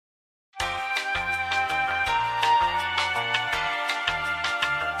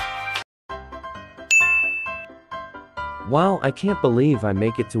Wow, I can't believe I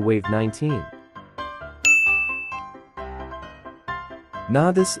make it to wave 19.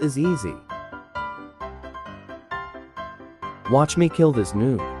 Nah, this is easy. Watch me kill this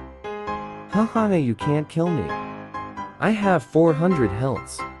noob. Haha, you can't kill me. I have 400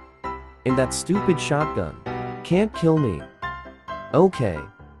 healths. And that stupid shotgun can't kill me. Okay,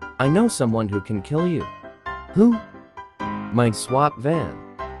 I know someone who can kill you. Who? My SWAT van.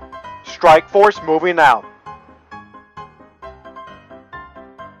 Strike Force moving out.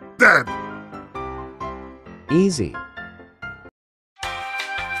 Dead. Easy.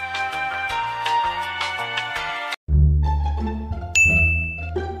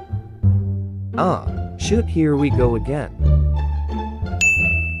 Ah, shoot, here we go again.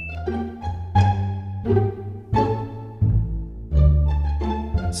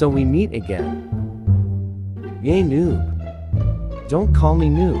 So we meet again. Yay, noob. Don't call me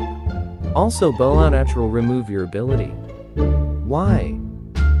noob. Also, Bella Natural, remove your ability. Why?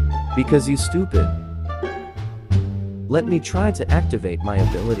 Because you stupid. Let me try to activate my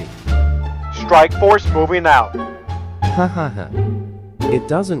ability. Strike Force moving out. Hahaha. It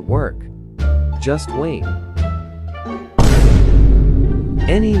doesn't work. Just wait.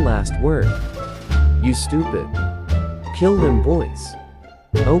 Any last word? You stupid. Kill them, boys.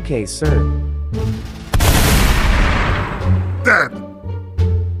 Okay, sir. Dead.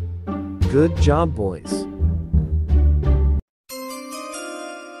 Good job, boys.